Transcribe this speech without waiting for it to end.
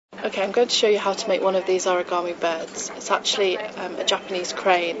Okay, I'm going to show you how to make one of these origami birds. It's actually a Japanese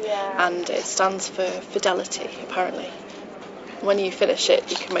crane, and it stands for fidelity, apparently. When you finish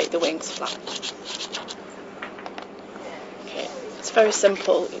it, you can make the wings flat. Okay, it's very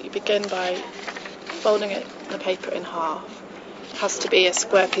simple. You begin by folding the paper in half. It has to be a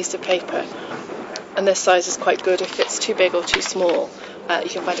square piece of paper, and this size is quite good. If it's too big or too small, you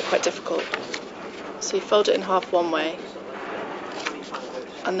can find it quite difficult. So you fold it in half one way,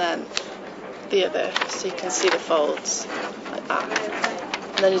 and then the other, so you can see the folds, like that.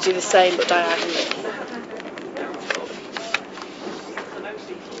 And then you do the same but diagonally,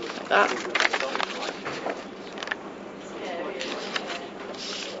 like that,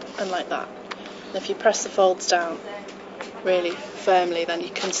 and like that. And if you press the folds down really firmly, then you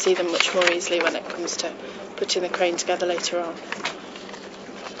can see them much more easily when it comes to putting the crane together later on.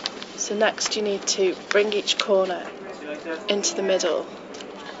 So next you need to bring each corner into the middle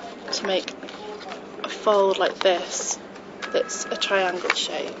to make a fold like this that's a triangle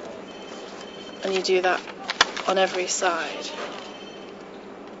shape, and you do that on every side,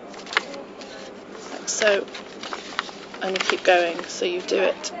 like so, and you keep going, so you do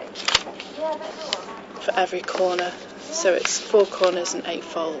it for every corner, so it's 4 corners and 8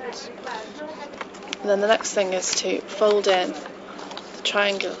 folds. And then the next thing is to fold in the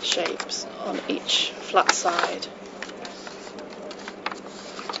triangle shapes on each flat side,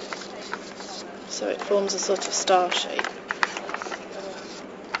 so it forms a sort of star shape.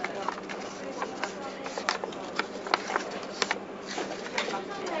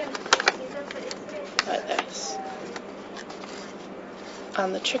 Like this.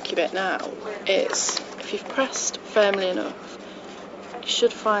 And the tricky bit now is, if you've pressed firmly enough, you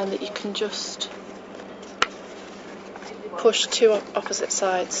should find that you can just push 2 opposite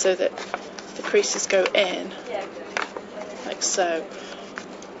sides so that the creases go in, like so,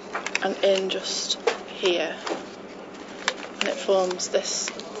 and in just here, and it forms this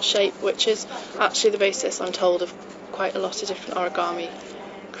shape, which is actually the basis, I'm told, of quite a lot of different origami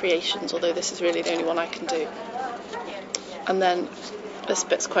creations, although this is really the only one I can do. And then this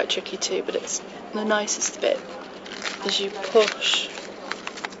bit's quite tricky too, but it's the nicest bit, is you push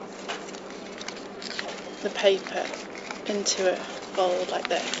the paper into a fold like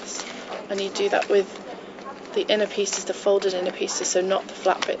this, and you do that with the inner pieces, the folded inner pieces, so not the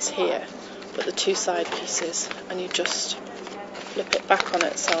flat bits here, but the 2 side pieces, and you just flip it back on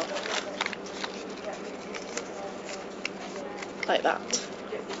itself, like that.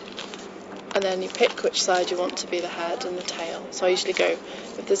 And then you pick which side you want to be the head and the tail. So I usually go,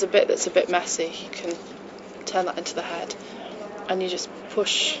 if there's a bit that's a bit messy, you can turn that into the head, and you just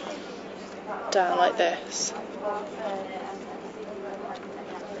push down like this,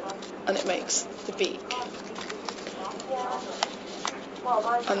 and it makes the beak.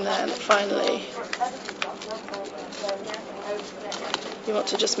 And then finally you want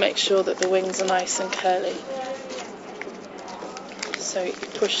to just make sure that the wings are nice and curly, so you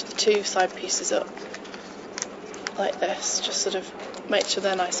push the 2 side pieces up like this, just sort of make sure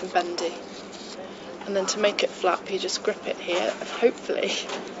they're nice and bendy, and then to make it flap you just grip it here, and hopefully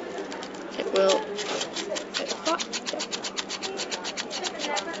it will fit flat.